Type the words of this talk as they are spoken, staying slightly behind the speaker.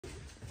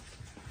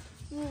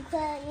一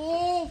块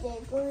一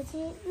点过去，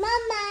妈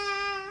妈，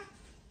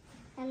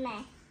你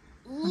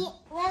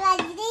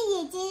的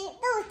眼睛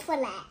露出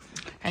来。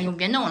哎呦，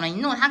别弄了，你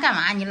弄它干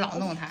嘛？你老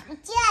弄它。你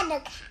这样的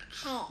开。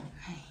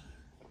哎，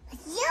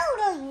又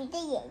了鱼的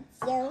眼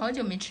睛。好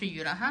久没吃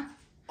鱼了哈。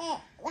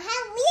我也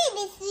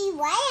没吃鱼，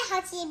我也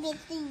好久没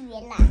吃鱼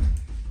了。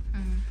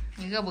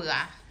你饿不饿？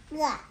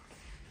饿。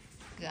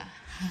饿。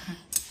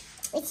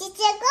我今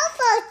天刚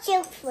放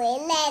学回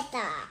来的。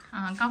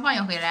刚放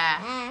学回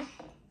来。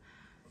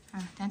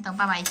咱等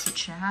爸爸一起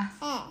吃哈。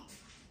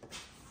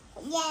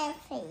呀，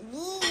粉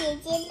蜜眼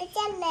睛的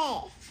下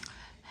来。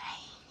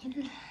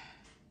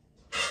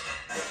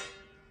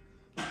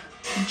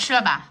你吃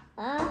了吧？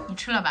你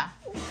吃了吧？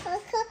不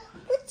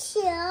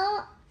行。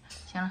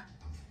行了。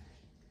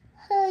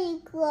还有一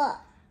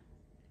个。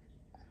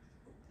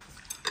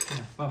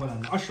爸爸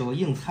拿手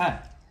硬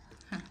菜。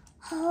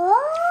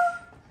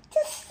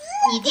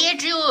你爹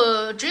只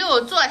有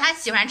做他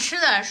喜欢吃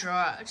的时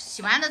候，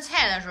喜欢的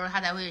菜的时候，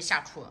他才会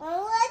下厨。我比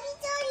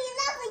较你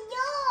那个肉。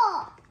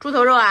猪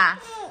头肉啊？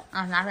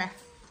拿出来。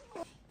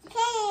可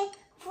以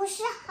不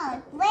是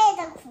很贵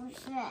的不是。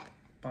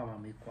爸爸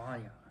没刮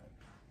牙。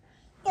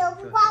都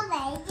不刮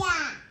完呀。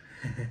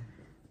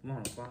忘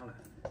了刮了。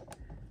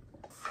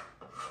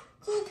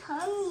猪头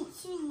你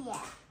吃盐。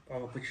爸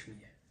爸不吃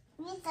盐。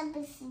你怎么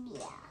不吃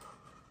盐？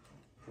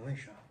为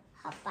啥？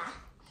好吧。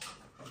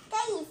跟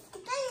你那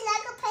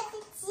个拍子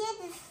接着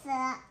吃。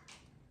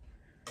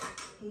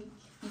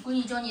你闺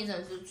女教你怎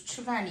么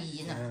吃饭礼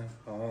仪呢？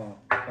好，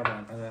爸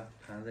爸拿个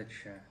盘子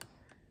吃。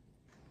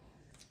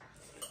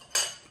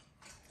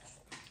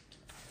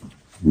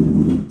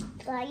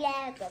还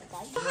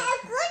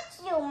喝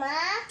酒吗？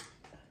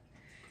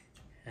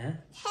还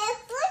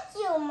喝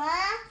酒吗？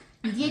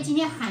你爹今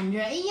天喊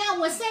着，哎呀，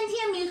我3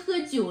天没喝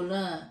酒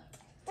了。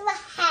怎么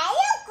还要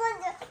喝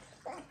酒？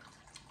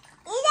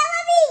人家外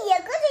面也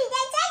喝酒，人家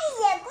家里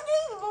也喝酒，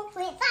你们回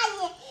发现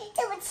怎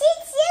么天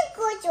天喝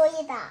酒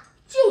的？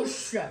就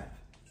是。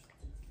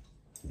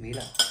没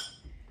了，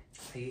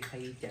还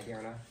有一点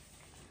点了。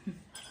你也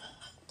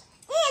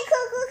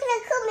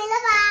喝没了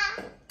吧？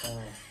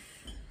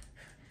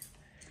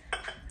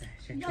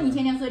让你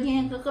天天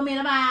喝，喝没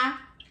了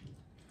吧？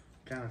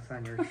蘸个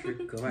蒜泥吃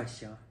格外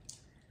香。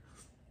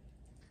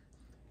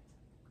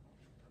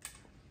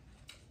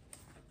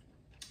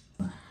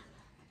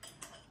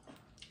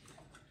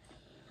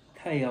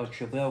菜也要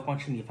吃，不要光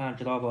吃米饭，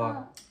知道不？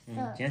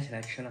捡起来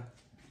吃了。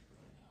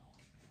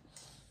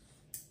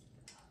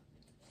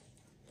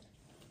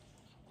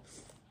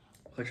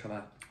好吃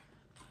吧？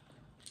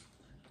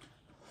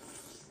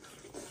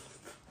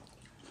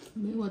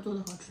没我做的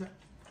好吃。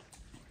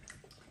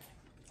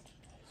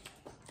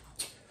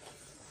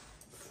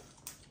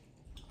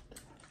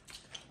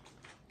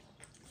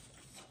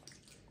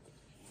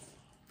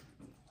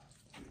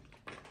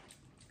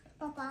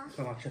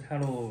爸爸吃菜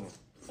喽。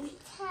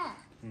菜。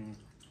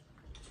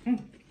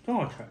真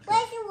好吃。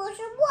但是我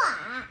是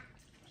碗。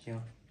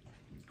行。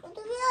我这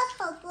边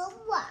要好多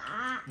碗。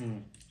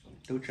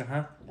都吃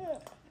哈。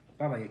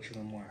爸爸也吃个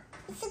木耳。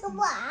吃个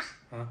碗。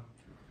好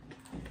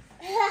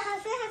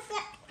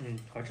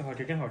吃。好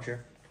吃，真好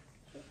吃。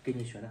给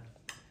你学的。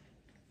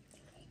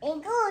你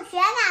给我学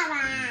哪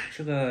吧？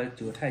吃个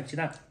韭菜鸡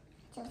蛋。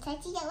韭菜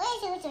鸡蛋，我也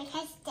是个韭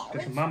菜鸡蛋。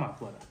这是妈妈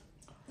做的。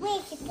我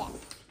也是的。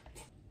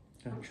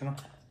吃吧。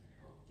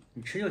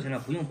你吃就行了，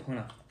不用烹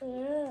了。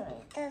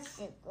这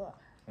是个。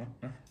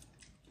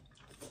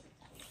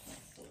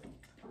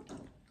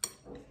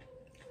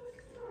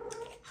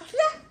好吃。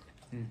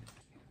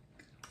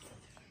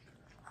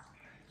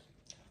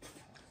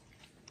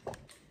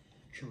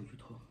吃有鱼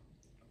头。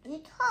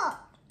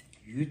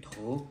鱼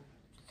头。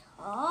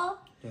头。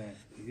对，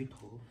鱼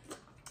头。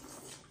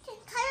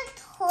它是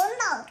头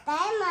脑袋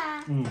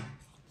吗？是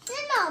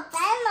脑袋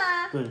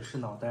吗？对，是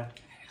脑袋。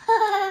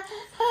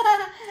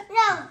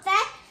脑袋。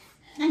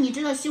那你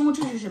知道西红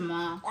柿是什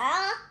么？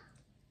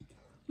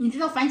你知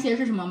道番茄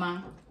是什么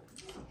吗？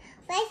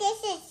番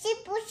茄是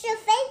不是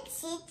番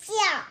茄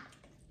酱？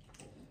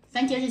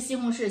番茄是西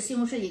红柿，西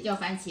红柿也叫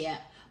番茄。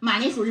马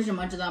铃薯是什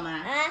么？知道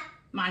吗？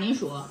马铃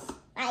薯。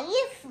马铃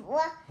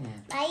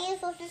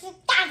薯是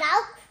大老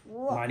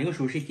虎。马铃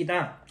薯是鸡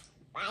蛋。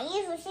马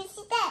铃薯是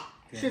鸡蛋。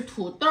是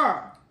土豆。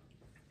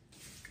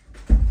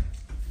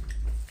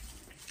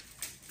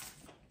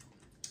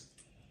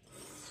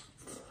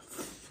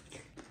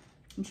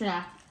你吃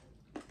啥？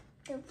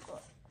这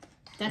个。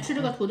咱吃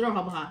这个土豆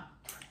好不好？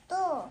土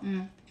豆。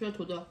这个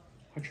土豆。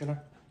好吃了，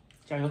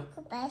加油。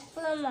是白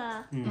色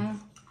吗？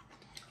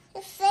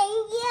是山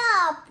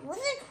药，不是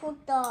土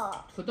豆。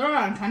土豆，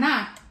你尝尝。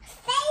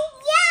山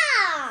药。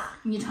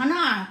你尝尝。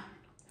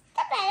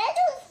它本来就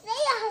是山药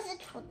还是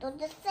土豆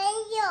的山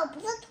药，不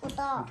是土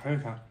豆。你尝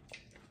一尝。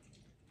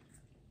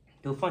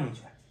都放进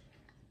去。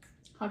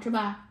好吃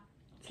吧？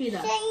脆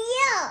的。山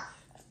药。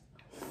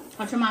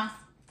好吃吗？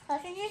好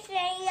吃是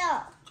山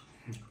药。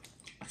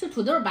是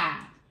土豆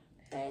吧？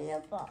山药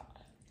吧。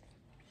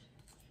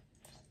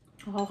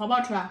好不好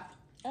吃啊？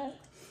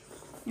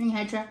那你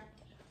还吃？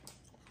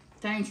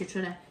咱一起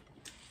吃来。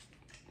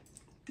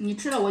你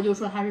吃了我就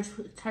说它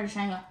是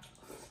山药。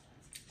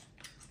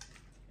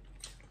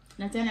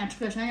来，咱俩吃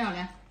个山药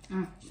来。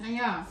山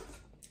药。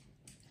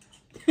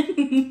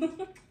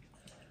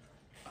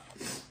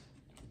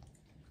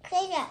可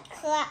以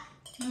嗑。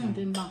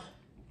真棒。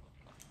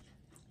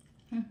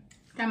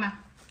干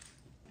嘛？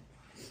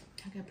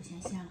大概不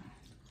嫌咸了。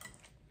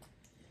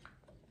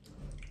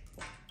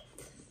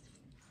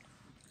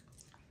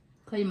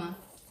可以吗？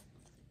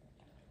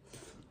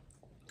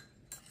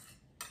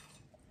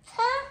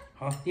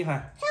好，厉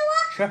害。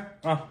吃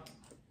啊。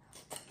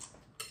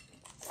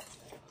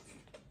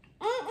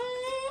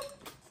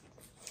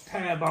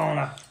太棒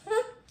了！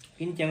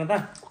给你点个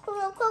赞。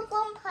快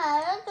光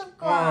盘了这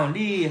个。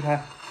厉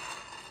害。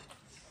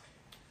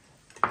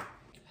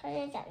还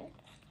得讲。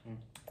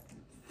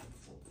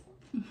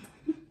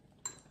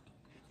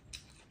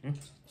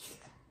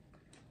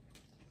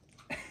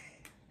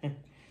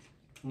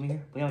没事，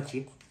不要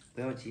急，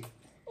不要急。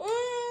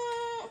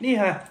厉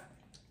害。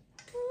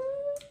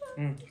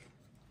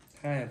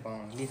太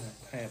棒了，厉害，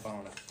太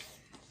棒了。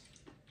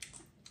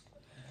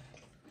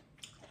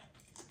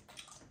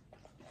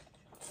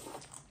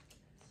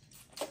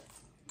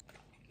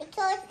你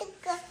看这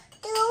个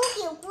我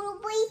给胡萝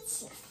卜一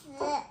起吃。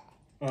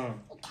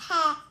你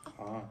看。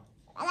好。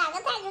把两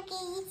个蛋就给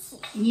一起。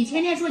你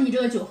天天说你这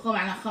个酒喝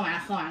完了，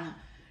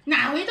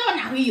哪回到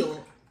哪回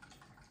有。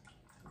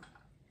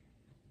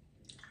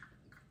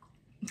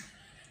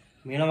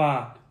没了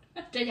吧？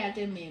这下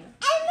真没了。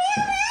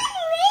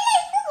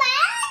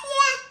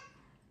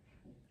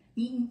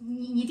没了，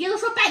你爹都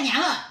说半年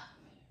了，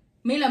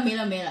没了。这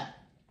没了，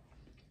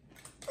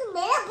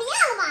不要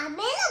了吧？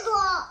没了都。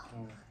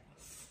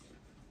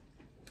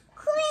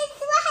可以吃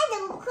完还怎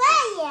么可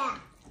以？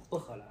不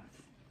喝了，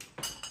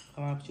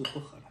喝完就不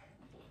喝了。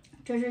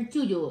这是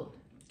舅舅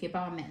给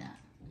爸爸买的。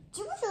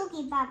舅舅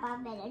给爸爸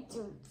买的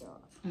舅舅。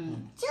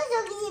舅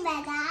舅给你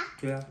买的？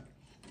对啊。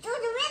舅舅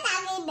为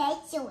啥给你买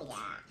酒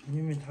呀？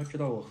因为他知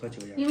道我喝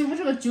酒呀。因为他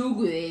是个酒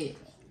鬼。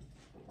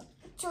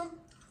舅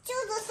舅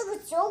是个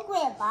酒鬼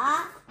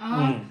吧？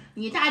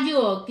你大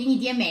舅给你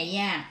爹买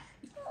烟，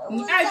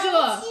你二舅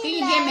给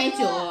你爹买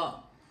酒。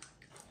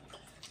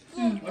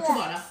我吃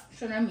饱了，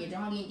剩点米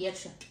正好给你爹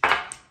吃。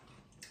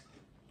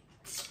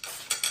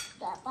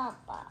对，爸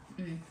爸。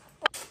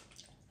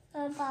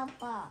爸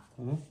爸。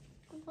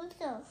我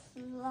想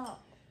吃了。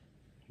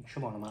你吃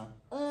饱了吗？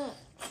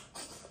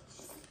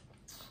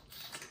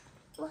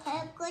我还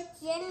要喝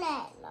挤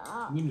奶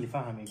了。你米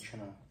饭还没吃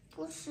呢。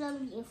不吃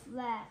米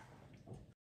饭。